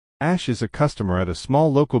Ash is a customer at a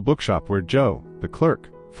small local bookshop where Joe, the clerk,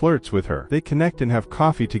 flirts with her. They connect and have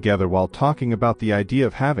coffee together while talking about the idea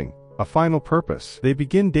of having a final purpose. They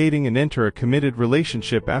begin dating and enter a committed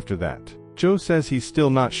relationship after that. Joe says he's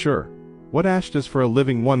still not sure what Ash does for a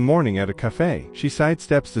living. One morning at a cafe, she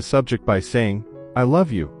sidesteps the subject by saying, "I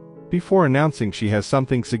love you," before announcing she has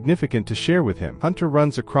something significant to share with him. Hunter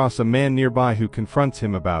runs across a man nearby who confronts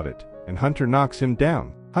him about it, and Hunter knocks him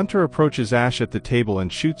down. Hunter approaches Ash at the table and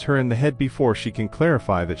shoots her in the head before she can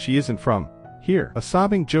clarify that she isn't from here. A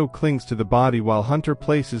sobbing Joe clings to the body while Hunter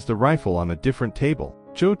places the rifle on a different table.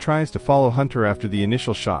 Joe tries to follow Hunter after the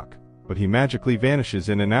initial shock, but he magically vanishes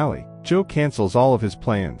in an alley. Joe cancels all of his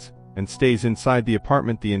plans and stays inside the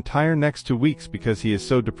apartment the entire next 2 weeks because he is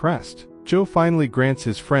so depressed. Joe finally grants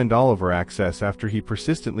his friend Oliver access after he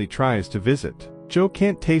persistently tries to visit. Joe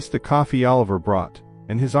can't taste the coffee Oliver brought,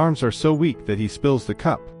 and his arms are so weak that he spills the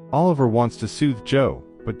cup. Oliver wants to soothe Joe,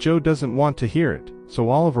 but Joe doesn't want to hear it, so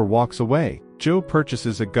Oliver walks away. Joe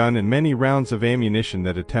purchases a gun and many rounds of ammunition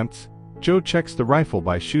that attempts. Joe checks the rifle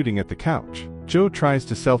by shooting at the couch. Joe tries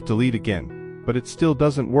to self-delete again, but it still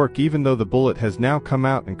doesn't work even though the bullet has now come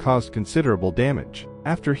out and caused considerable damage.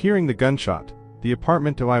 After hearing the gunshot, the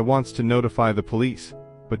apartment guy wants to notify the police,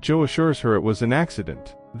 but Joe assures her it was an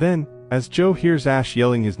accident. Then, as Joe hears Ash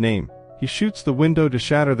yelling his name, he shoots the window to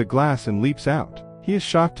shatter the glass and leaps out. He is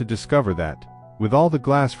shocked to discover that, with all the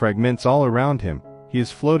glass fragments all around him, he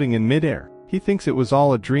is floating in midair. He thinks it was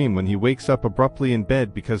all a dream when he wakes up abruptly in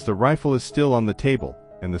bed because the rifle is still on the table,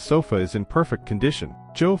 and the sofa is in perfect condition.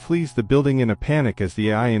 Joe flees the building in a panic as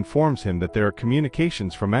the AI informs him that there are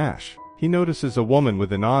communications from Ash. He notices a woman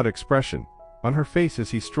with an odd expression on her face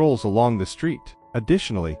as he strolls along the street.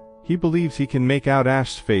 Additionally, he believes he can make out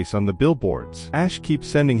Ash's face on the billboards. Ash keeps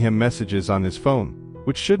sending him messages on his phone,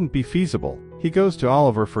 which shouldn't be feasible. He goes to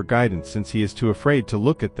Oliver for guidance since he is too afraid to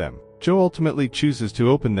look at them. Joe ultimately chooses to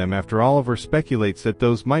open them after Oliver speculates that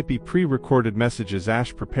those might be pre-recorded messages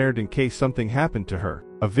Ash prepared in case something happened to her.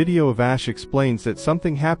 A video of Ash explains that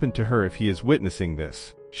something happened to her if he is witnessing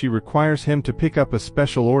this. She requires him to pick up a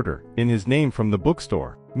special order in his name from the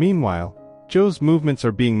bookstore. Meanwhile, Joe's movements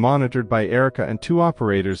are being monitored by Erica and 2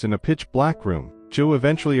 operators in a pitch-black room. Joe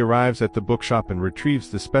eventually arrives at the bookshop and retrieves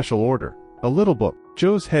the special order, a little book.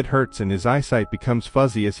 Joe's head hurts and his eyesight becomes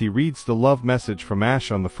fuzzy as he reads the love message from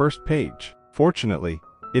Ash on the first page. Fortunately,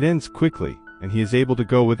 it ends quickly, and he is able to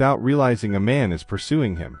go without realizing a man is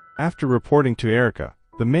pursuing him. After reporting to Erica,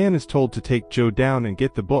 the man is told to take Joe down and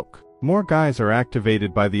get the book. More guys are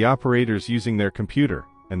activated by the operators using their computer,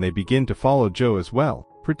 and they begin to follow Joe as well.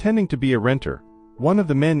 Pretending to be a renter, one of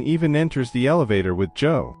the men even enters the elevator with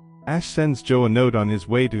Joe. Ash sends Joe a note on his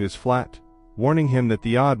way to his flat, warning him that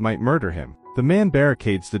the odd might murder him. The man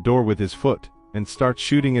barricades the door with his foot, and starts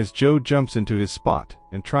shooting as Joe jumps into his spot,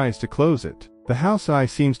 and tries to close it. The house eye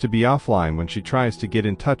seems to be offline when she tries to get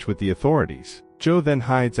in touch with the authorities. Joe then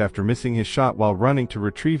hides after missing his shot while running to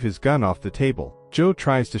retrieve his gun off the table. Joe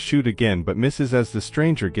tries to shoot again but misses as the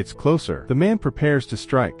stranger gets closer. The man prepares to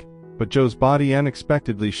strike, but Joe's body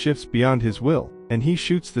unexpectedly shifts beyond his will, and he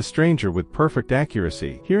shoots the stranger with perfect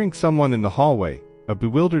accuracy. Hearing someone in the hallway, a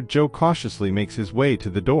bewildered Joe cautiously makes his way to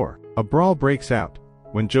the door. A brawl breaks out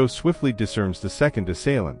when Joe swiftly discerns the second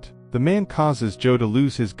assailant. The man causes Joe to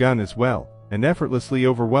lose his gun as well, and effortlessly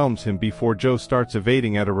overwhelms him before Joe starts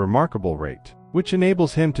evading at a remarkable rate, which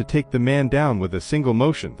enables him to take the man down with a single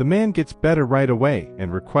motion. The man gets better right away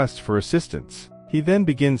and requests for assistance. He then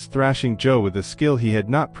begins thrashing Joe with a skill he had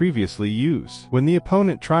not previously used. When the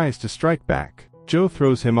opponent tries to strike back, Joe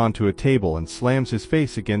throws him onto a table and slams his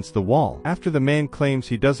face against the wall. After the man claims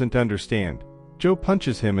he doesn't understand, Joe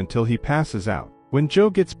punches him until he passes out. When Joe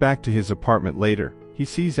gets back to his apartment later, he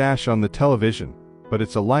sees Ash on the television, but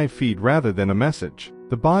it's a live feed rather than a message.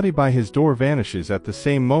 The body by his door vanishes at the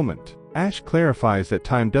same moment. Ash clarifies that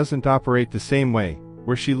time doesn't operate the same way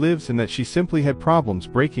where she lives and that she simply had problems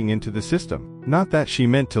breaking into the system. Not that she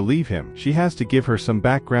meant to leave him. She has to give her some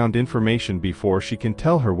background information before she can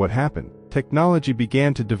tell her what happened. Technology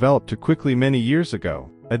began to develop too quickly many years ago.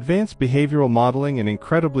 Advanced behavioral modeling and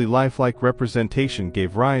incredibly lifelike representation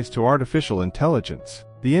gave rise to artificial intelligence.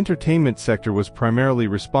 The entertainment sector was primarily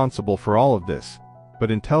responsible for all of this, but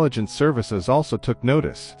intelligence services also took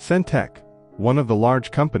notice. Centec, one of the large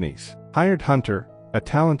companies, hired Hunter, a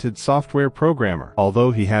talented software programmer.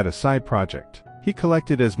 Although he had a side project, he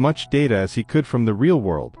collected as much data as he could from the real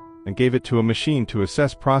world and gave it to a machine to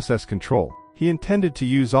assess process control. He intended to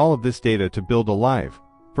use all of this data to build a live,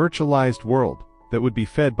 virtualized world that would be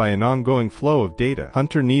fed by an ongoing flow of data.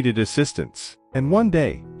 Hunter needed assistance, and one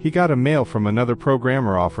day, he got a mail from another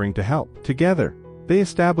programmer offering to help. Together, they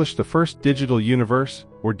established the first digital universe,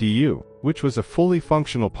 or DU, which was a fully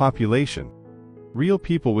functional population. Real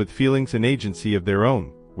people with feelings and agency of their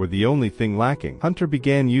own were the only thing lacking. Hunter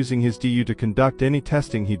began using his DU to conduct any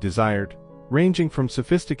testing he desired, ranging from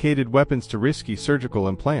sophisticated weapons to risky surgical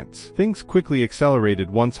implants. Things quickly accelerated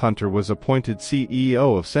once Hunter was appointed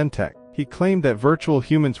CEO of Centech. He claimed that virtual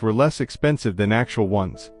humans were less expensive than actual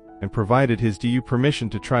ones, and provided his DU permission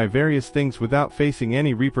to try various things without facing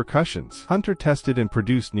any repercussions. Hunter tested and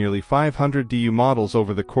produced nearly 500 DU models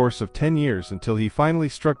over the course of 10 years until he finally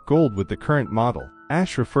struck gold with the current model.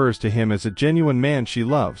 Ash refers to him as a genuine man she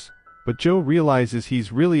loves, but Joe realizes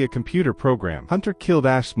he's really a computer program. Hunter killed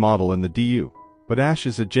Ash's model in the DU, but Ash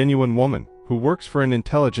is a genuine woman who works for an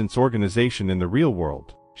intelligence organization in the real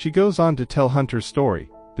world. She goes on to tell Hunter's story,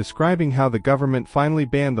 describing how the government finally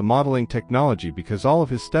banned the modeling technology because all of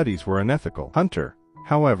his studies were unethical. Hunter,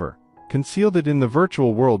 however, concealed it in the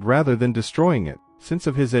virtual world rather than destroying it. Since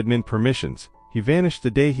of his admin permissions, he vanished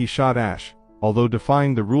the day he shot Ash, although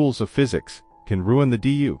defying the rules of physics can ruin the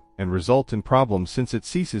DU and result in problems since it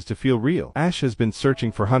ceases to feel real. Ash has been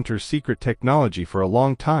searching for Hunter's secret technology for a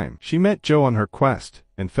long time. She met Joe on her quest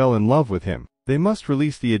and fell in love with him. They must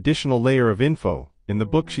release the additional layer of info in the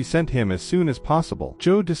book she sent him as soon as possible.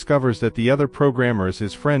 Joe discovers that the other programmer is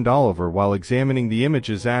his friend Oliver while examining the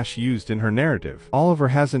images Ash used in her narrative. Oliver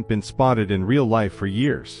hasn't been spotted in real life for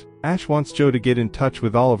years. Ash wants Joe to get in touch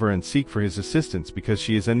with Oliver and seek for his assistance because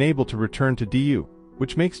she is unable to return to DU,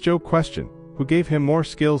 which makes Joe question who gave him more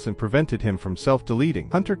skills and prevented him from self-deleting.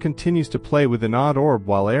 Hunter continues to play with an odd orb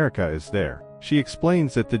while Erica is there. She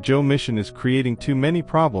explains that the Joe mission is creating too many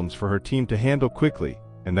problems for her team to handle quickly,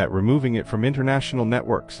 and that removing it from international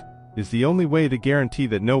networks is the only way to guarantee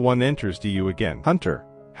that no one enters DU again. Hunter,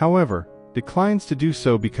 however, declines to do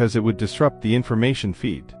so because it would disrupt the information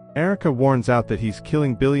feed. Erica warns out that he's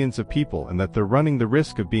killing billions of people and that they're running the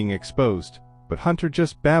risk of being exposed, but Hunter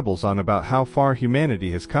just babbles on about how far humanity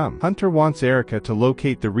has come. Hunter wants Erica to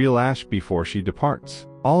locate the real Ash before she departs.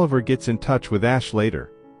 Oliver gets in touch with Ash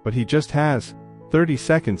later, but he just has 30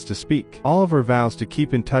 seconds to speak. Oliver vows to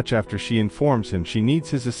keep in touch after she informs him she needs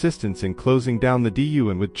his assistance in closing down the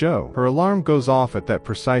DU and with Joe. Her alarm goes off at that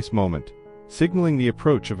precise moment, signaling the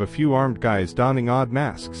approach of a few armed guys donning odd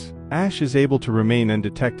masks. Ash is able to remain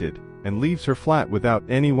undetected and leaves her flat without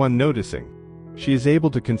anyone noticing. She is able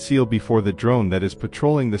to conceal before the drone that is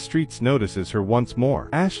patrolling the streets notices her once more.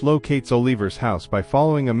 Ash locates Oliver's house by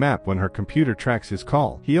following a map when her computer tracks his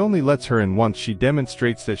call. He only lets her in once she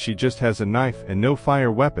demonstrates that she just has a knife and no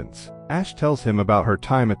fire weapons. Ash tells him about her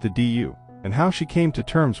time at the DU, and how she came to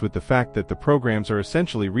terms with the fact that the programs are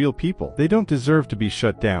essentially real people. They don't deserve to be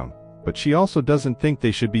shut down, but she also doesn't think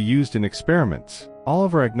they should be used in experiments.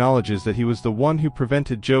 Oliver acknowledges that he was the one who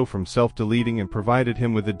prevented Joe from self-deleting and provided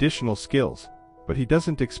him with additional skills, but he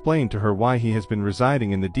doesn't explain to her why he has been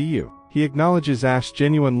residing in the DU. He acknowledges Ash's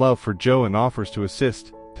genuine love for Joe and offers to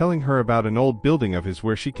assist, telling her about an old building of his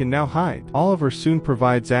where she can now hide. Oliver soon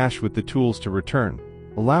provides Ash with the tools to return,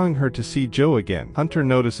 allowing her to see Joe again. Hunter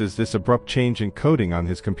notices this abrupt change in coding on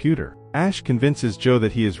his computer. Ash convinces Joe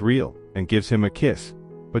that he is real, and gives him a kiss,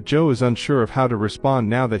 but Joe is unsure of how to respond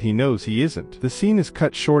now that he knows he isn't. The scene is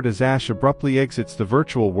cut short as Ash abruptly exits the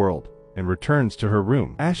virtual world and returns to her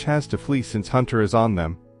room. Ash has to flee since Hunter is on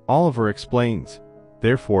them, Oliver explains.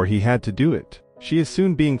 Therefore he had to do it. She is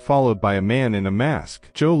soon being followed by a man in a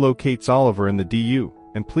mask. Joe locates Oliver in the DU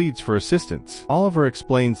and pleads for assistance. Oliver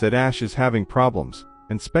explains that Ash is having problems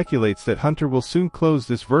and speculates that Hunter will soon close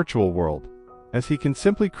this virtual world, as he can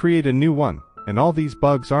simply create a new one, and all these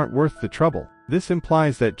bugs aren't worth the trouble. This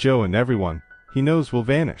implies that Joe and everyone he knows will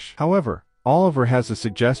vanish. However, Oliver has a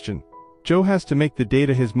suggestion. Joe has to make the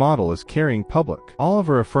data his model is carrying public.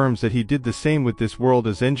 Oliver affirms that he did the same with this world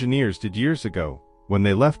as engineers did years ago, when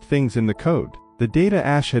they left things in the code. The data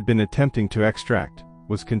Ash had been attempting to extract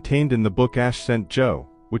was contained in the book Ash sent Joe,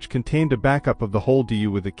 which contained a backup of the whole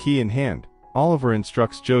DU with a key in hand. Oliver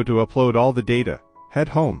instructs Joe to upload all the data, head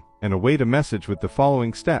home, and await a message with the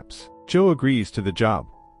following steps. Joe agrees to the job,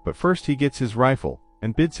 but first he gets his rifle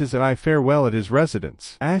and bids his eye farewell at his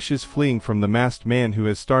residence. Ash is fleeing from the masked man who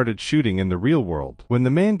has started shooting in the real world. When the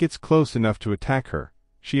man gets close enough to attack her,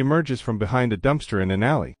 she emerges from behind a dumpster in an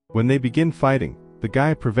alley. When they begin fighting, the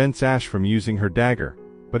guy prevents Ash from using her dagger,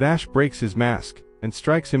 but Ash breaks his mask and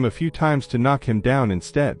strikes him a few times to knock him down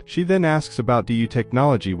instead. She then asks about DU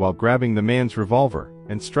technology while grabbing the man's revolver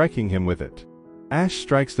and striking him with it. Ash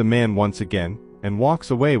strikes the man once again and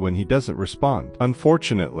walks away when he doesn't respond.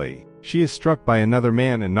 Unfortunately, she is struck by another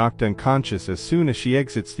man and knocked unconscious as soon as she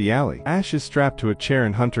exits the alley. Ash is strapped to a chair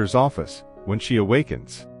in Hunter's office when she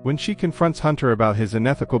awakens. When she confronts Hunter about his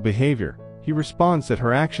unethical behavior, He responds that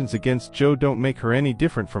her actions against Joe don't make her any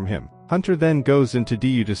different from him. Hunter then goes into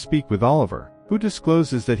DU to speak with Oliver, who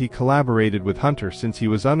discloses that he collaborated with Hunter since he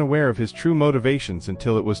was unaware of his true motivations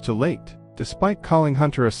until it was too late. Despite calling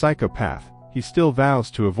Hunter a psychopath, he still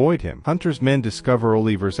vows to avoid him. Hunter's men discover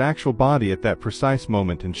Oliver's actual body at that precise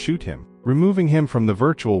moment and shoot him, removing him from the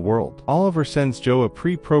virtual world. Oliver sends Joe a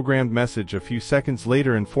pre-programmed message a few seconds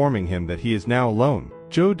later informing him that he is now alone.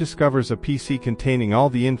 Joe discovers a PC containing all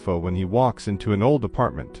the info when he walks into an old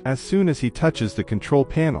apartment. As soon as he touches the control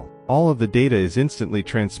panel, all of the data is instantly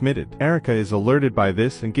transmitted. Erica is alerted by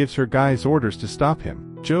this and gives her guys orders to stop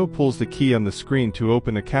him. Joe pulls the key on the screen to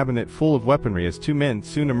open a cabinet full of weaponry as two men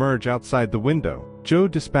soon emerge outside the window. Joe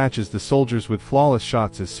dispatches the soldiers with flawless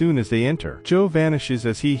shots as soon as they enter. Joe vanishes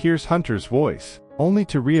as he hears Hunter's voice, only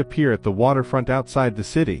to reappear at the waterfront outside the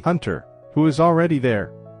city. Hunter, who is already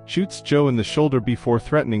there, shoots Joe in the shoulder before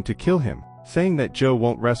threatening to kill him, saying that Joe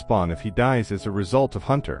won't respawn if he dies as a result of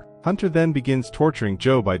Hunter. Hunter then begins torturing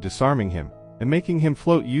Joe by disarming him and making him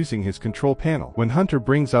float using his control panel. When Hunter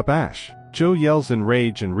brings up Ash, Joe yells in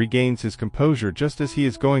rage and regains his composure just as he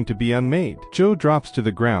is going to be unmade. Joe drops to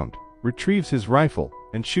the ground, retrieves his rifle,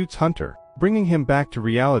 and shoots Hunter, bringing him back to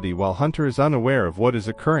reality while Hunter is unaware of what is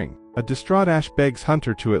occurring. A distraught Ash begs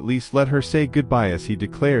Hunter to at least let her say goodbye as he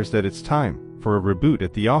declares that it's time for a reboot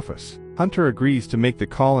at the office. Hunter agrees to make the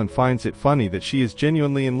call and finds it funny that she is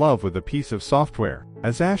genuinely in love with a piece of software.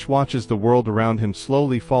 As Ash watches the world around him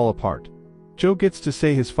slowly fall apart, Joe gets to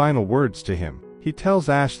say his final words to him. He tells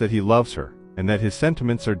Ash that he loves her, and that his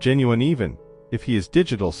sentiments are genuine even if he is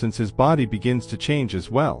digital since his body begins to change as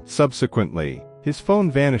well. Subsequently, his phone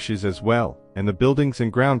vanishes as well, and the buildings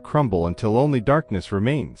and ground crumble until only darkness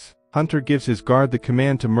remains. Hunter gives his guard the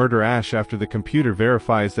command to murder Ash after the computer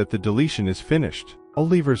verifies that the deletion is finished.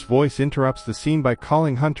 Oliver's voice interrupts the scene by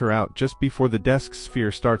calling Hunter out just before the desk's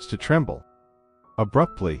sphere starts to tremble.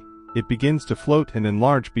 Abruptly, it begins to float and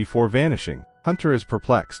enlarge before vanishing. Hunter is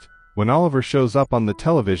perplexed when Oliver shows up on the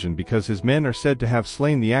television because his men are said to have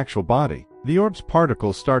slain the actual body. The orb's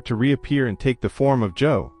particles start to reappear and take the form of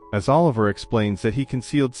Joe, as Oliver explains that he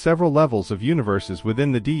concealed several levels of universes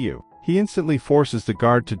within the DU. He instantly forces the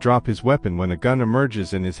guard to drop his weapon when a gun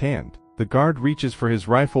emerges in his hand. The guard reaches for his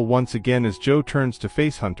rifle once again as Joe turns to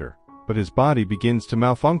face Hunter, but his body begins to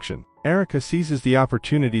malfunction. Erica seizes the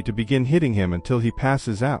opportunity to begin hitting him until he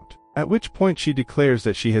passes out, at which point she declares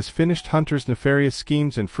that she has finished Hunter's nefarious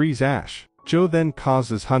schemes and frees Ash. Joe then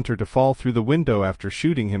causes Hunter to fall through the window after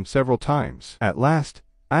shooting him several times. At last,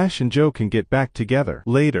 Ash and Joe can get back together.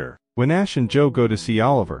 Later, when Ash and Joe go to see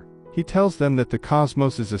Oliver, he tells them that the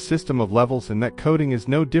cosmos is a system of levels and that coding is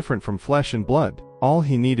no different from flesh and blood. All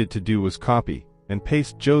he needed to do was copy and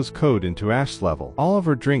paste Joe's code into Ash's level.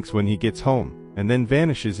 Oliver drinks when he gets home, and then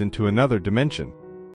vanishes into another dimension.